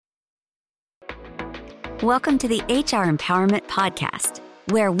Welcome to the HR Empowerment Podcast,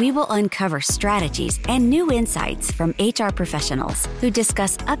 where we will uncover strategies and new insights from HR professionals who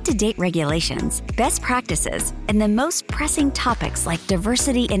discuss up-to-date regulations, best practices, and the most pressing topics like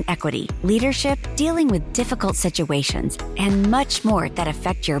diversity and equity, leadership, dealing with difficult situations, and much more that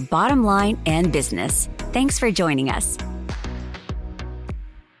affect your bottom line and business. Thanks for joining us.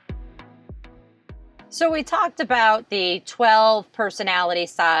 So we talked about the 12 personality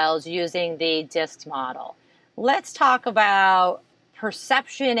styles using the DISC model. Let's talk about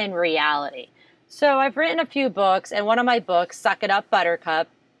perception and reality. So I've written a few books, and one of my books, Suck It Up, Buttercup,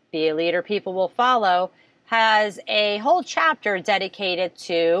 Be a Leader People Will Follow, has a whole chapter dedicated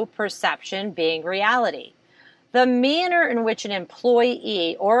to perception being reality. The manner in which an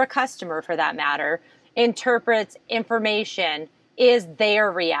employee, or a customer for that matter, interprets information is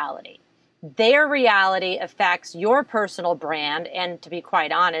their reality. Their reality affects your personal brand and, to be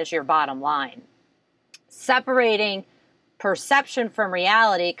quite honest, your bottom line. Separating perception from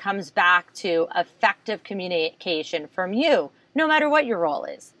reality comes back to effective communication from you, no matter what your role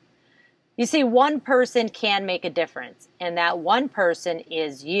is. You see, one person can make a difference, and that one person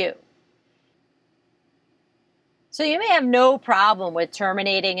is you. So you may have no problem with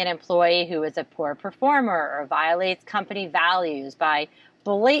terminating an employee who is a poor performer or violates company values by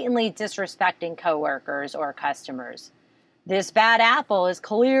blatantly disrespecting coworkers or customers. This bad apple is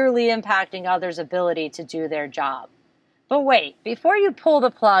clearly impacting others' ability to do their job. But wait, before you pull the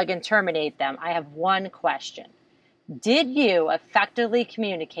plug and terminate them, I have one question. Did you effectively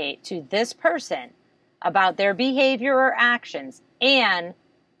communicate to this person about their behavior or actions and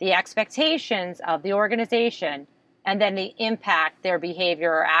the expectations of the organization, and then the impact their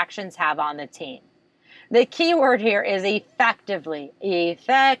behavior or actions have on the team? The key word here is effectively.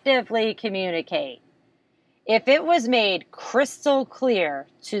 Effectively communicate. If it was made crystal clear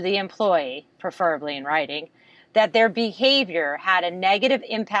to the employee, preferably in writing, that their behavior had a negative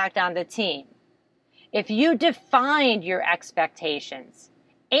impact on the team, if you defined your expectations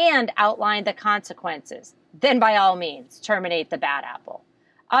and outlined the consequences, then by all means, terminate the bad apple.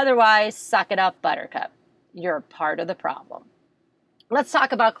 Otherwise, suck it up, Buttercup. You're part of the problem. Let's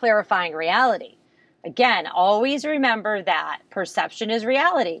talk about clarifying reality. Again, always remember that perception is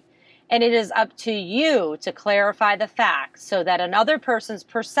reality, and it is up to you to clarify the facts so that another person's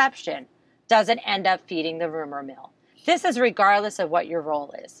perception doesn't end up feeding the rumor mill. This is regardless of what your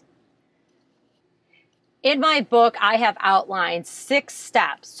role is. In my book, I have outlined 6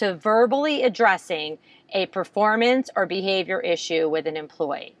 steps to verbally addressing a performance or behavior issue with an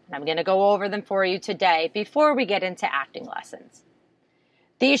employee. And I'm going to go over them for you today before we get into acting lessons.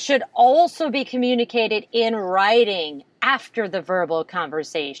 These should also be communicated in writing after the verbal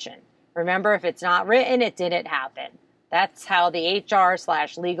conversation. Remember, if it's not written, it didn't happen. That's how the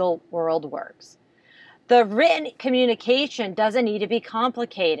HR/legal world works. The written communication doesn't need to be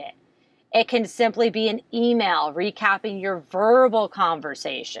complicated. It can simply be an email recapping your verbal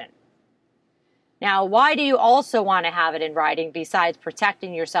conversation. Now, why do you also want to have it in writing besides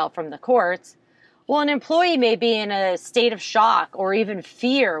protecting yourself from the courts? Well, an employee may be in a state of shock or even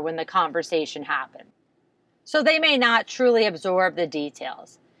fear when the conversation happened, so they may not truly absorb the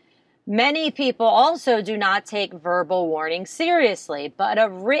details. Many people also do not take verbal warnings seriously, but a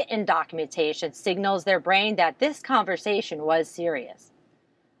written documentation signals their brain that this conversation was serious.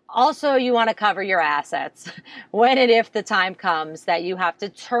 Also, you want to cover your assets when and if the time comes that you have to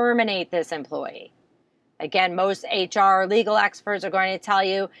terminate this employee. Again, most HR legal experts are going to tell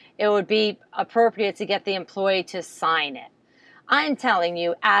you it would be appropriate to get the employee to sign it. I'm telling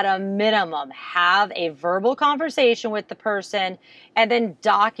you, at a minimum, have a verbal conversation with the person and then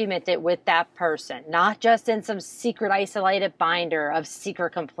document it with that person, not just in some secret isolated binder of secret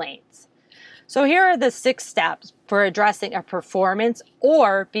complaints. So here are the 6 steps for addressing a performance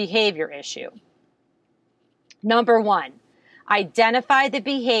or behavior issue. Number 1. Identify the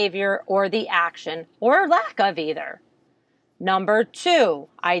behavior or the action or lack of either. Number 2,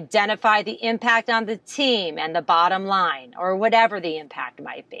 identify the impact on the team and the bottom line or whatever the impact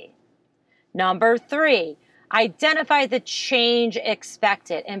might be. Number 3, identify the change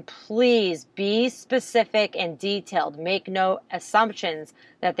expected, and please be specific and detailed. Make no assumptions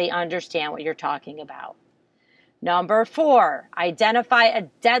that they understand what you're talking about. Number 4, identify a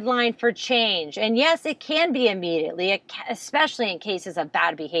deadline for change. And yes, it can be immediately, especially in cases of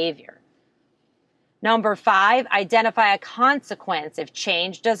bad behavior. Number 5, identify a consequence if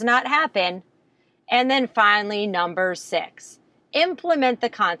change does not happen. And then finally, number 6, implement the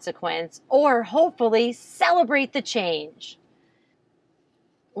consequence or hopefully celebrate the change.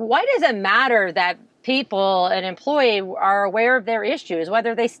 Why does it matter that people, an employee, are aware of their issues,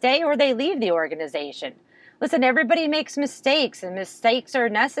 whether they stay or they leave the organization? Listen, everybody makes mistakes, and mistakes are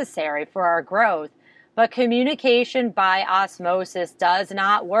necessary for our growth. But communication by osmosis does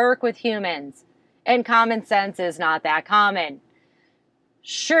not work with humans, and common sense is not that common.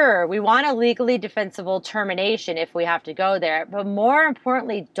 Sure, we want a legally defensible termination if we have to go there, but more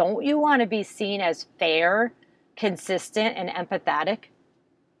importantly, don't you want to be seen as fair, consistent, and empathetic?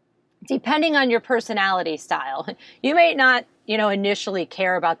 Depending on your personality style, you may not, initially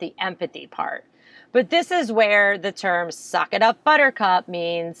care about the empathy part. But this is where the term suck it up buttercup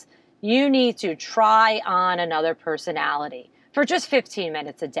means you need to try on another personality for just 15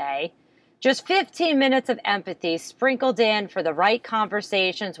 minutes a day. Just 15 minutes of empathy sprinkled in for the right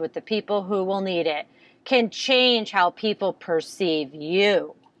conversations with the people who will need it can change how people perceive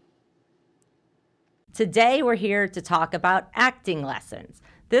you. Today, we're here to talk about acting lessons.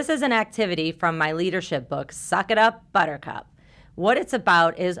 This is an activity from my leadership book, Suck It Up, Buttercup. What it's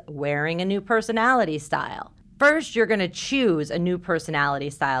about is wearing a new personality style. First, you're going to choose a new personality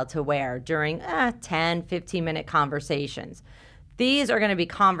style to wear during 10, 15-minute conversations. These are going to be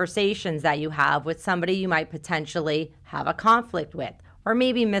conversations that you have with somebody you might potentially have a conflict with or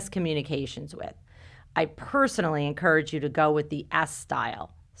maybe miscommunications with. I personally encourage you to go with the S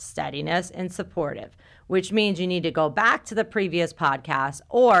style, steadiness and supportive, which means you need to go back to the previous podcast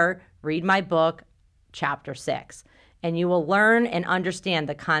or read my book, Chapter 6, and you will learn and understand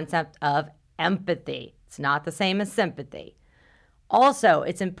the concept of empathy. It's not the same as sympathy. Also,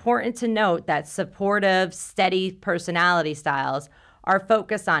 it's important to note that supportive, steady personality styles are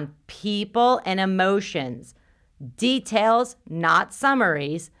focused on people and emotions, details, not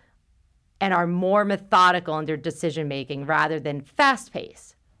summaries, and are more methodical in their decision-making rather than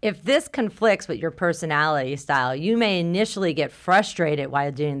fast-paced. If this conflicts with your personality style, you may initially get frustrated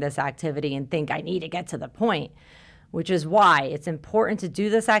while doing this activity and think, I need to get to the point, which is why it's important to do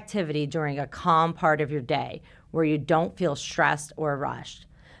this activity during a calm part of your day where you don't feel stressed or rushed.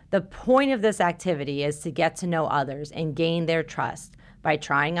 The point of this activity is to get to know others and gain their trust by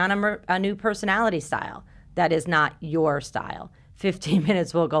trying on a new personality style that is not your style. 15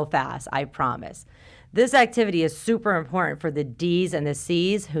 minutes will go fast, I promise. This activity is super important for the D's and the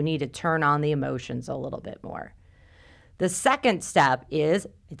C's who need to turn on the emotions a little bit more. The second step is,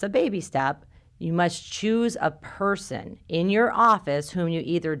 it's a baby step, you must choose a person in your office whom you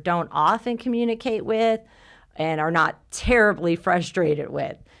either don't often communicate with and are not terribly frustrated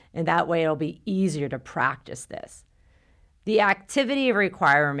with. And that way it'll be easier to practice this. The activity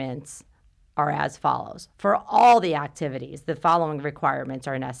requirements are as follows. For all the activities, the following requirements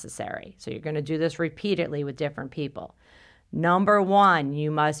are necessary. So you're going to do this repeatedly with different people. Number 1,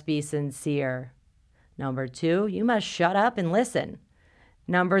 you must be sincere. Number 2, you must shut up and listen.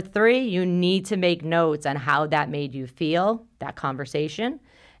 Number 3, you need to make notes on how that made you feel, that conversation.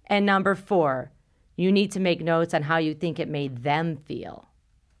 And number 4, you need to make notes on how you think it made them feel.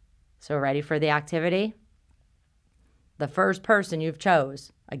 So ready for the activity? The first person you've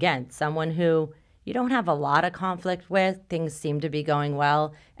chose, again, someone who you don't have a lot of conflict with, things seem to be going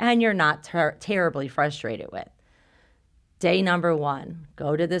well, and you're not terribly frustrated with. Day number 1,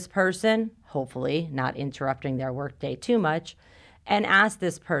 go to this person, hopefully not interrupting their workday too much, and ask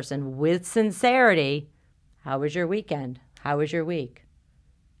this person with sincerity, how was your weekend? How was your week?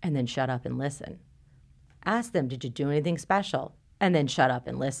 And then shut up and listen. Ask them, did you do anything special? And then shut up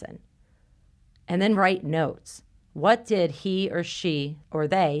and listen. And then write notes. What did he or she or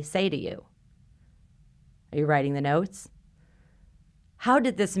they say to you? Are you writing the notes? How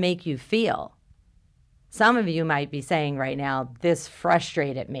did this make you feel? Some of you might be saying right now, this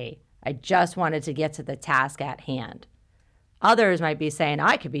frustrated me. I just wanted to get to the task at hand. Others might be saying,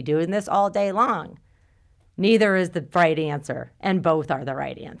 I could be doing this all day long. Neither is the right answer, and both are the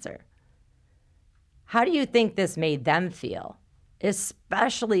right answer. How do you think this made them feel?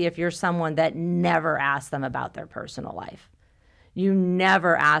 Especially if you're someone that never asks them about their personal life. You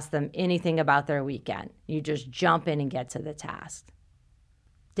never ask them anything about their weekend. You just jump in and get to the task.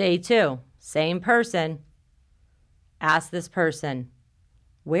 Day 2, same person. Ask this person,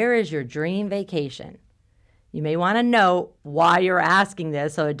 where is your dream vacation? You may want to note why you're asking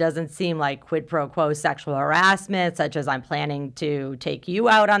this so it doesn't seem like quid pro quo sexual harassment, such as I'm planning to take you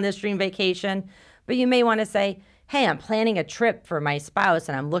out on this dream vacation. But you may want to say, hey, I'm planning a trip for my spouse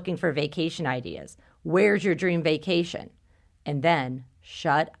and I'm looking for vacation ideas. Where's your dream vacation? And then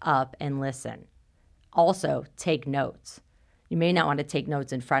shut up and listen. Also, take notes. You may not want to take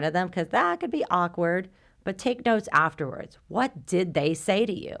notes in front of them because that could be awkward, but take notes afterwards. What did they say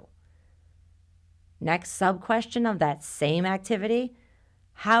to you? Next sub-question of that same activity,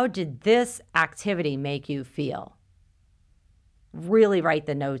 how did this activity make you feel? Really write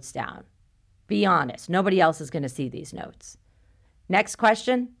the notes down Be honest. Nobody else is going to see these notes. Next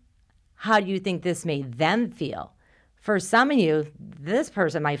question. How do you think this made them feel? For some of you, this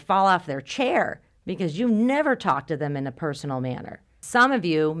person might fall off their chair because you never talk to them in a personal manner. Some of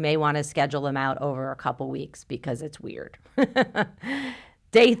you may want to schedule them out over a couple weeks because it's weird.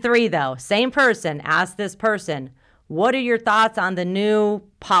 Day 3, though, same person. Ask this person, what are your thoughts on the new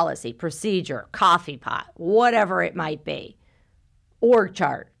policy, procedure, coffee pot, whatever it might be, org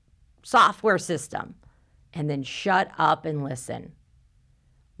chart, software system, and then shut up and listen.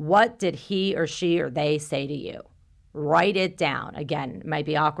 What did he or she or they say to you? Write it down. Again, it might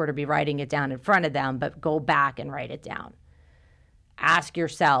be awkward to be writing it down in front of them, but go back and write it down. Ask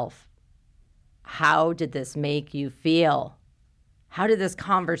yourself, how did this make you feel? How did this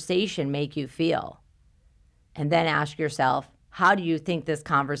conversation make you feel? And then ask yourself, how do you think this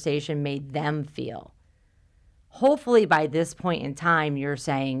conversation made them feel? Hopefully by this point in time, you're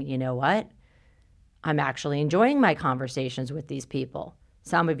saying, you know what? I'm actually enjoying my conversations with these people.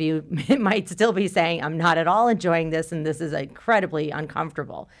 Some of you might still be saying, I'm not at all enjoying this, and this is incredibly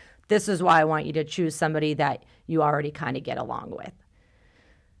uncomfortable. This is why I want you to choose somebody that you already kind of get along with.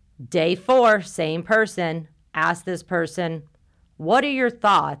 Day 4, same person. Ask this person, what are your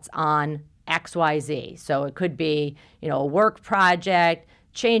thoughts on XYZ? So it could be, a work project,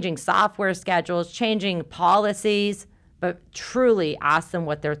 changing software schedules, changing policies, but truly ask them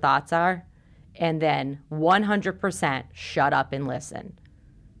what their thoughts are, and then 100% shut up and listen.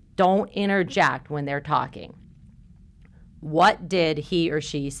 Don't interject when they're talking. What did he or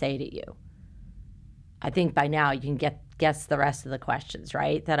she say to you? I think by now you can guess the rest of the questions,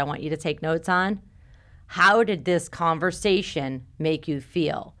 right? That I want you to take notes on. How did this conversation make you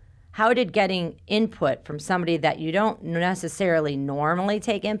feel? How did getting input from somebody that you don't necessarily normally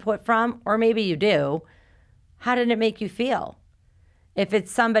take input from, or maybe you do, how did it make you feel? If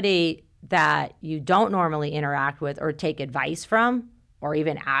it's somebody that you don't normally interact with or take advice from, or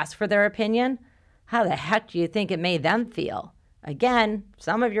even ask for their opinion, how the heck do you think it made them feel? Again,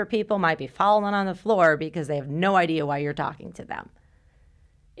 some of your people might be falling on the floor because they have no idea why you're talking to them.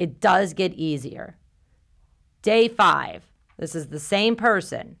 It does get easier. Day 5, this is the same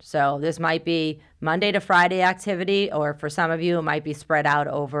person. So this might be Monday to Friday activity, or for some of you, it might be spread out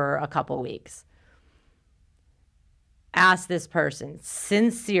over a couple weeks. Ask this person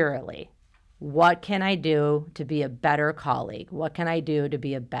sincerely, what can I do to be a better colleague? What can I do to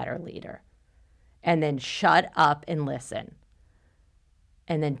be a better leader? And then shut up and listen.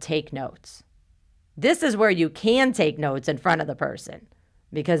 And then take notes. This is where you can take notes in front of the person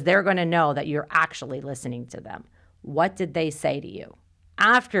because they're going to know that you're actually listening to them. What did they say to you?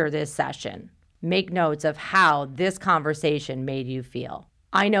 After this session, make notes of how this conversation made you feel.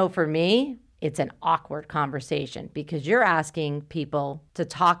 I know for me, it's an awkward conversation because you're asking people to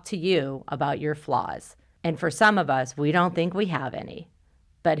talk to you about your flaws. And for some of us, we don't think we have any.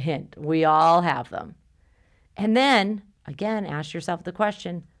 But hint, we all have them. And then, again, ask yourself the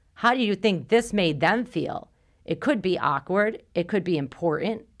question, how do you think this made them feel? It could be awkward. It could be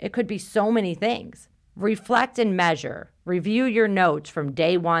important. It could be so many things. Reflect and measure. Review your notes from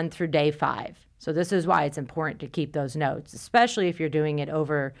day 1 through day 5. So this is why it's important to keep those notes, especially if you're doing it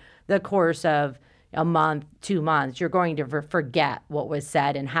over the course of a month, 2 months. You're going to forget what was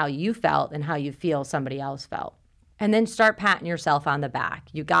said and how you felt and how you feel somebody else felt. And then start patting yourself on the back.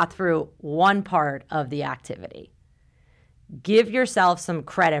 You got through one part of the activity. Give yourself some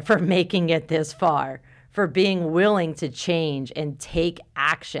credit for making it this far, for being willing to change and take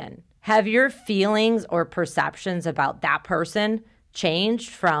action. Have your feelings or perceptions about that person changed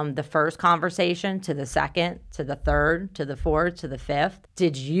from the first conversation to the second, to the third, to the fourth, to the fifth?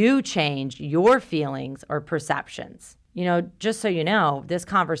 Did you change your feelings or perceptions? Just so you know, this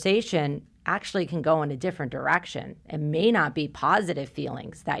conversation actually can go in a different direction. It may not be positive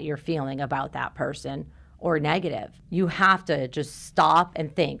feelings that you're feeling about that person or negative. You have to just stop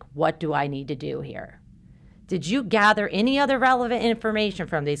and think, what do I need to do here? Did you gather any other relevant information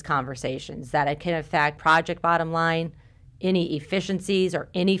from these conversations that it can affect project bottom line, any efficiencies or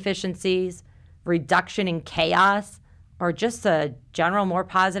inefficiencies, reduction in chaos, or just a general more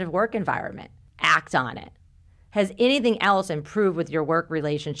positive work environment? Act on it. Has anything else improved with your work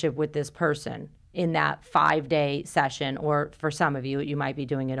relationship with this person in that 5-day session? Or for some of you, you might be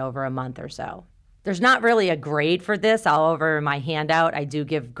doing it over a month or so. There's not really a grade for this. However, in my handout, I do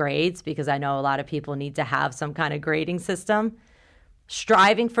give grades because I know a lot of people need to have some kind of grading system.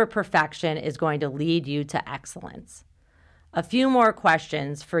 Striving for perfection is going to lead you to excellence. A few more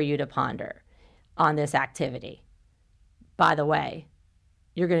questions for you to ponder on this activity. By the way,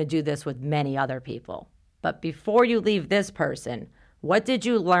 you're going to do this with many other people. But before you leave this person, What did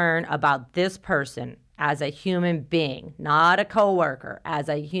you learn about this person as a human being, not a coworker, as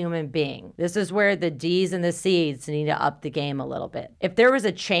a human being? This is where the D's and the C's need to up the game a little bit. If there was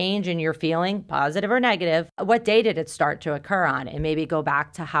a change in your feeling, positive or negative, what day did it start to occur on? And maybe go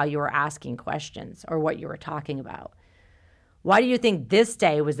back to how you were asking questions or what you were talking about. Why do you think this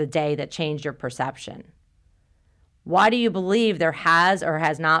day was the day that changed your perception? Why do you believe there has or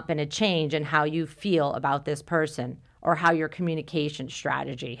has not been a change in how you feel about this person or how your communication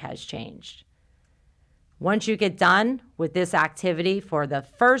strategy has changed? Once you get done with this activity for the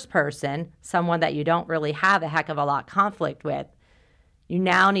first person, someone that you don't really have a heck of a lot conflict with, you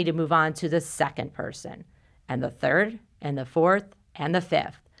now need to move on to the second person and the third and the fourth and the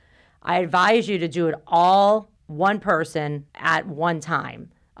fifth. I advise you to do it all one person at one time.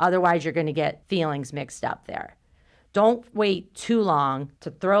 Otherwise, you're going to get feelings mixed up there. Don't wait too long to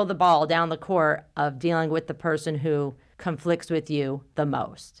throw the ball down the court of dealing with the person who conflicts with you the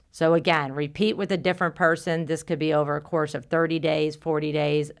most. So again, repeat with a different person. This could be over a course of 30 days, 40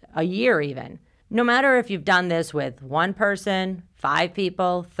 days, a year even. No matter if you've done this with one person, 5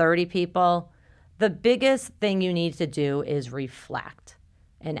 people, 30 people, the biggest thing you need to do is reflect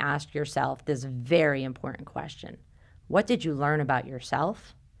and ask yourself this very important question. What did you learn about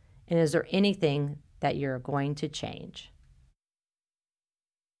yourself? And is there anything that you're going to change?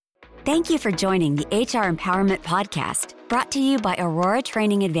 Thank you for joining the HR Empowerment Podcast, brought to you by Aurora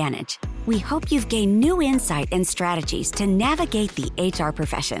Training Advantage. We hope you've gained new insight and strategies to navigate the HR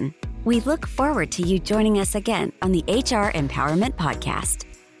profession. We look forward to you joining us again on the HR Empowerment Podcast.